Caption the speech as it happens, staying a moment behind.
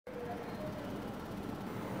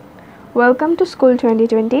Welcome to School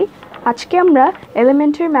 2020. আজকে আমরা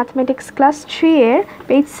elementary mathematics class 3 এর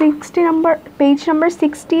পেজ নাম্বার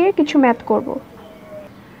 60 এর কিছু ম্যাথ করব।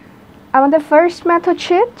 আমাদের ফার্স্ট ম্যাথ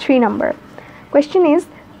হচ্ছে 3 নাম্বার। Question is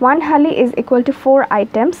 1 হালি is equal to 4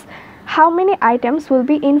 items. How many items will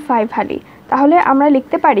be in 5 হালি? তাহলে আমরা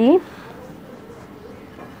লিখতে পারি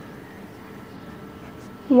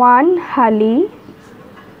 1 হালি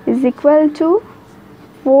is equal to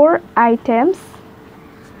 4 items.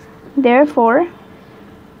 Therefore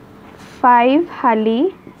 5 hali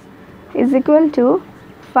is equal to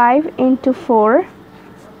 5 into 4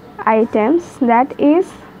 items, that is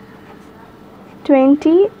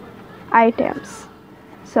 20 items.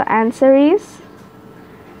 So answer is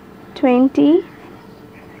 20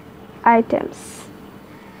 items.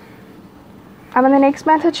 Our next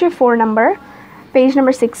math is 4 number, page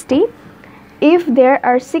number 60. If there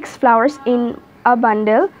are 6 flowers in a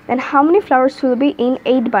bundle, then how many flowers will be in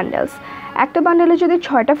 8 bundles? একটা বান্ডেলে যদি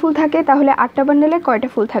 6টা ফুল থাকে তাহলে 8টা বান্ডেলে কয়টা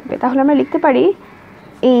ফুল থাকবে? তাহলে আমরা লিখতে পারি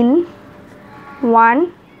in one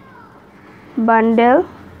bundle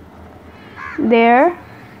there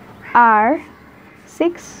are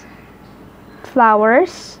 6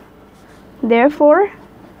 flowers. Therefore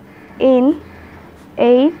in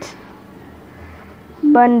 8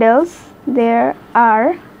 bundles there are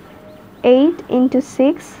 8 into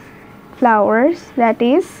 6 flowers, that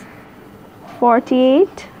is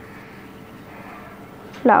 48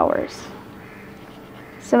 flowers.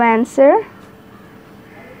 So answer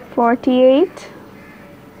 48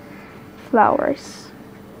 flowers.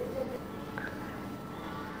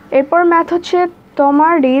 এরপর ম্যাথ হচ্ছে Toma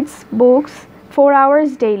reads books 4 hours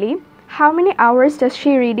daily. How many hours does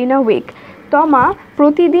she read in a week? Toma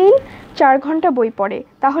প্রতিদিন 4 ঘন্টা বই পড়ে,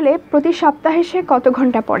 তাহলে প্রতি সপ্তাহে সে কত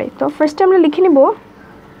ঘন্টা পড়ে? তো ফার্স্ট আমরা লিখে নেব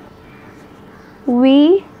we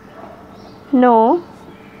know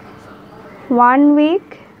 1 week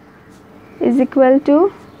is equal to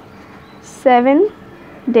 7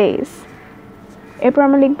 days. এরপর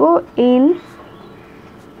আমরা লিখব in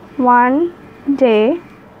 1 day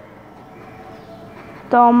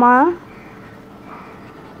Toma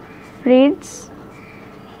reads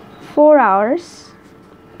 4 hours.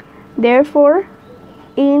 Therefore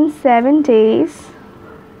in 7 days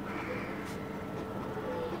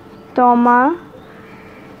Toma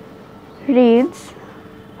reads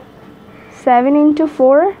 7 into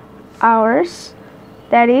 4 hours,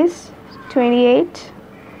 that is 28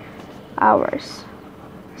 hours.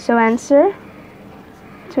 So answer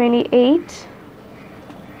 28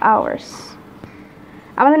 hours.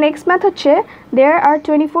 Our next math হচ্ছে there are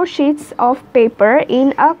 24 sheets of paper in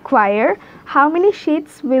a quire. How many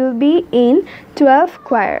sheets will be in 12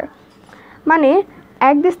 quire? মানে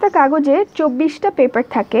এক দিস্তা কাগজে 24টা paper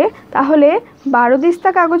থাকে, তাহলে 12 দিস্তা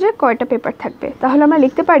কাগজে কয়টা paper থাকবে? তাহলে আমরা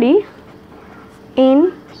লিখতে পারি in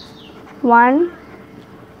one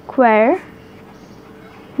quire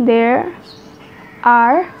there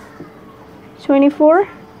are 24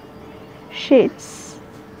 sheets.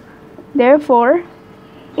 Therefore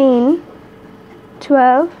in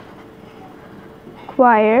 12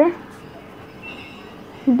 quire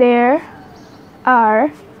there are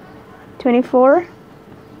 24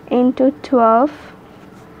 into 12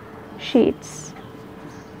 sheets.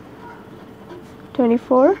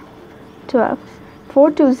 24 12 4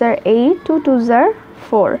 2s are 8, 2 2s are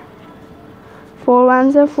 4, 4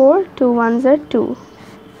 1s are 4, 2 1s are 2,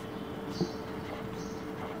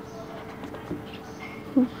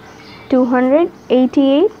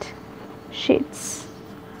 288 sheets.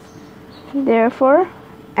 Therefore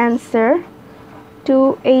answer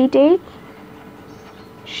 288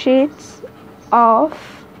 sheets of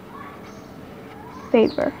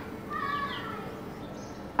paper.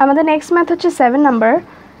 আমাদের নেক্সট ম্যাথ হচ্ছে 7 নাম্বার।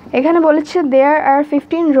 এখানে বলেছে there are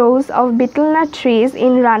 15 rows of betel nut trees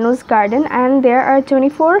in Ranu's garden and there are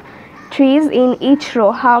 24 trees in each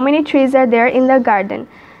row. How many trees are there in the garden?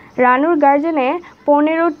 রানুর গার্ডেনে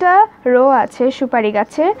 15টা rho আছে সুপারি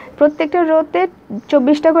গাছে, প্রত্যেকটা রোতে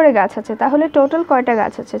 24টা করে গাছ আছে, তাহলে টোটাল কয়টা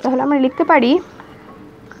গাছ আছে? তাহলে আমরা লিখতে পারি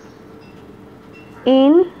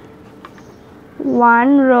in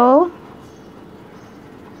one row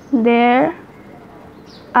there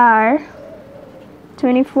are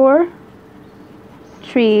 24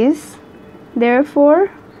 trees. Therefore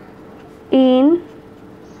in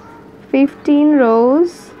 15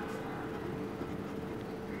 rows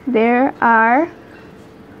there are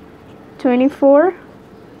 24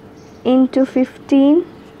 into 15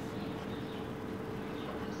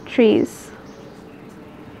 trees.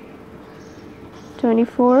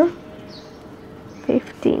 24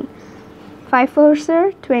 15 5 4s are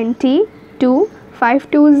 20, 2,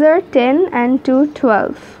 5 2s are 10 and 2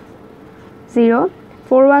 12. 0,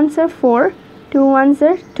 4 ones are 4, 2 ones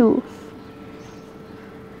are 2,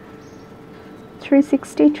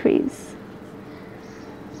 363s.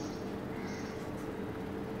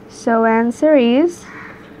 So answer is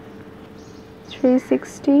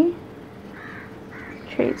 363s.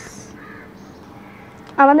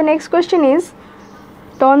 The next question is,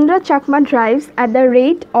 Tondra Chakma drives at the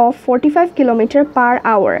rate of 45 km per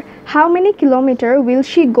hour. How many kilometers will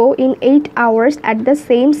she go in 8 hours at the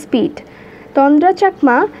same speed? Tondra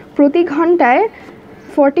Chakma প্রতি ঘন্টায়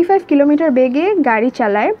 45 kilometre বেগে গাড়ি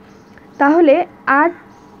চালায়, তাহলে 8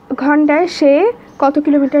 ঘন্টায় সে কত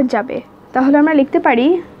kilometre যাবে? তাহলে আমরা লিখতে পারি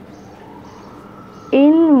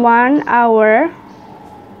in 1 hour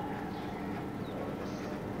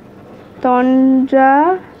Tondra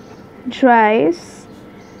drives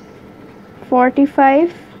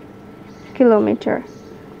 45 kilometer.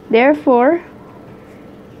 Therefore,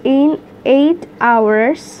 in 8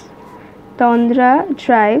 hours, Tondra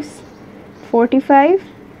drives 45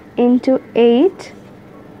 into 8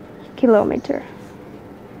 kilometer.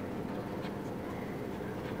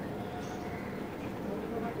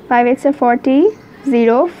 5 8s are 40,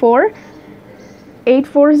 0, 4, 8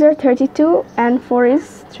 4s are 32, and 4 is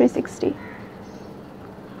 360.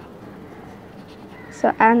 So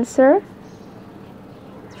answer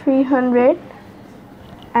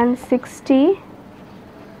 360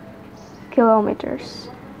 kilometers.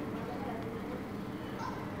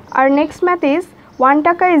 Our next math is 1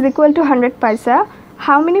 taka is equal to 100 paisa.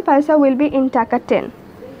 How many paisa will be in taka 10?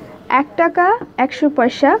 1 টাকা 100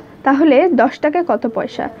 পয়সা, তাহলে 10 টাকায় কত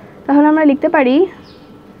পয়সা? তাহলে আমরা লিখতে পারি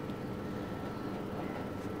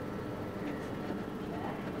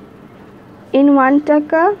in 1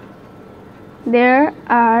 taka there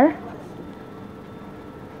are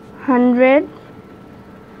 100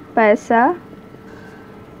 paisa.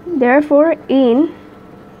 Therefore, in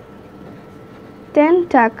 10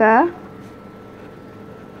 taka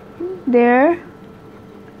there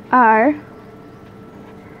are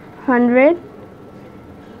 100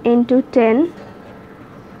 into 10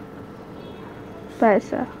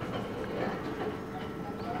 paisa.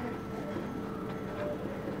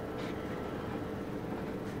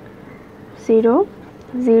 Zero,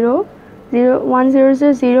 0, 0, 1 0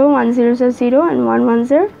 0 0, 1 0 0 0, and 1 1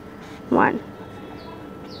 0 1.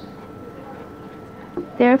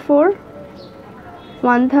 Therefore,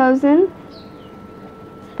 1000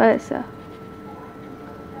 paisa.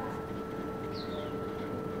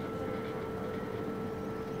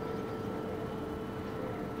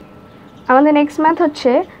 The next math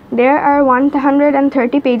হচ্ছে, there are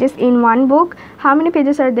 130 pages in one book. How many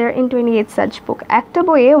pages are there in 28 such book? একটা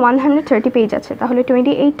বইয়ে 130 page আছে, তাহলে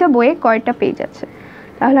 28টা বইয়ে কয়টা page আছে?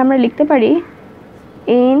 তাহলে আমরা লিখতে পারি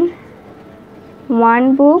in one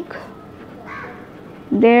book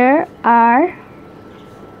there are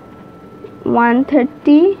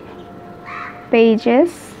 130 pages.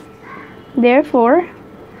 Therefore,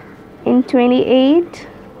 in 28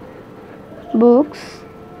 books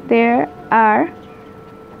there are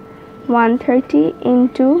 130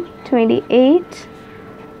 into 28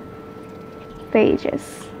 pages.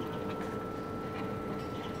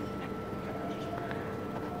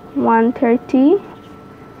 130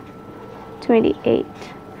 28.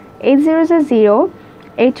 8 zeros are 0,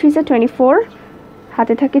 8 threes are 24,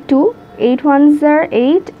 হাতে থাকে 2, 8 ones are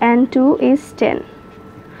 8, and 2 is 10.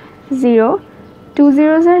 0, 2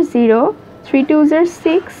 zeros are 0, 3 twos are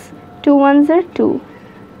 6, 2 ones are 2.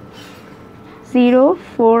 0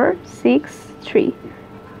 4 6 3,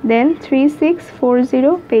 then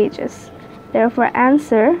 3640 pages. Therefore,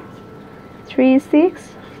 answer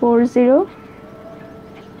 3640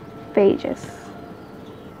 pages.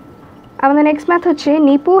 The next math হচ্ছে,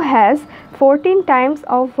 Nipu has 14 times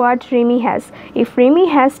of what Rimi has. If Rimi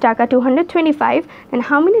has taka 225, then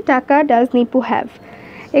how many taka does Nipu have?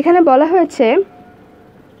 এখানে বলা হয়েছে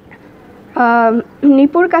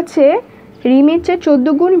নিপুর কাছে রিমির চেয়ে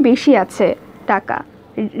 14 গুণ বেশি আছে টাকা।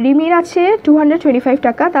 রিমির আছে 225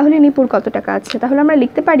 টাকা, তাহলে নিপুর কত টাকা আছে? তাহলে আমরা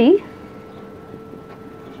লিখতে পারি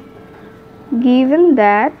given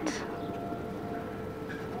that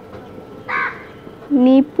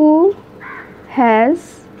Nipu has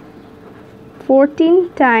 14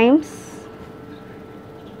 times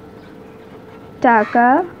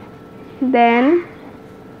taka than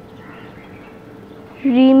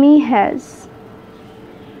Rimi has.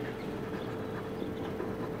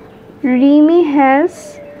 Rimi has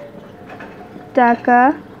taka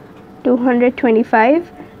 225.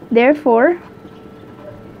 Therefore,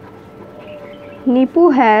 Nipu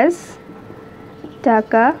has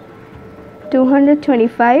taka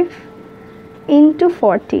 225 into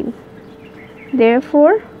 14.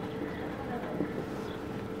 Therefore,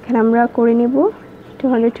 এখানে আমরা করে নিব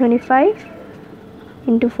 225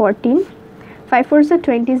 into 14 5 4s are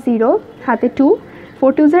 20 0 হাতে 2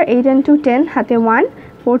 4 2s are 8 and 2 10 হাতে 1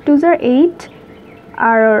 4 2s are 8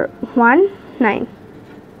 R 1 9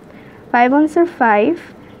 5 1s are 5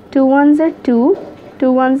 2 1s are 2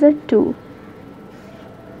 2 1s are 2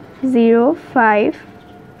 0 5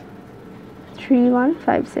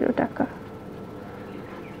 3150 টাকা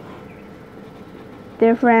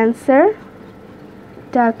therefore answer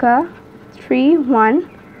টাকা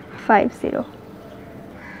 3150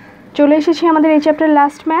 চলে এসেছি আমাদের এই chapter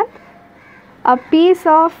last math a piece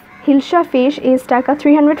of hilsa fish is টাকা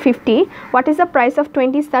 350 what is the price of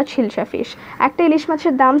 20 such hilsa fish একটা ইলিশ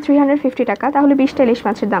মাছের দাম 350 টাকা তাহলে 20 টা ইলিশ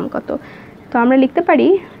মাছের দাম কত তো আমরা লিখতে পারি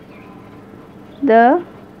the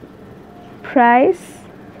price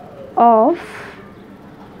of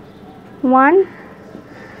one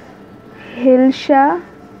hilsa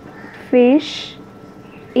fish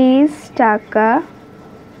is টাকা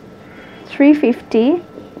 350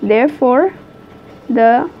 therefore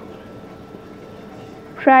the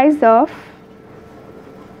price of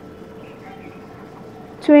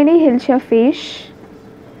 20 hilsa fish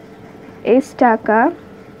is টাকা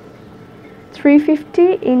 350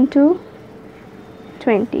 into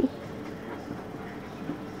 20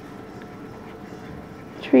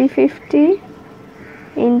 350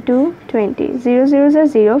 into 20 0 0s are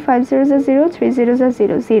 0 5 0s are 0 3 0s are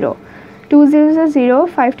 0 0 2 0s are 0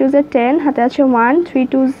 5 2s are 10 হাতে আছে 1 3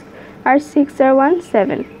 2s are 6 are 1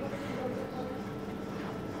 7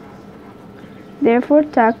 therefore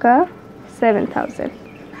টাকা 7000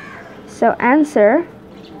 so answer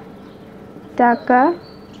টাকা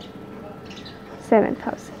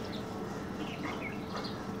 7000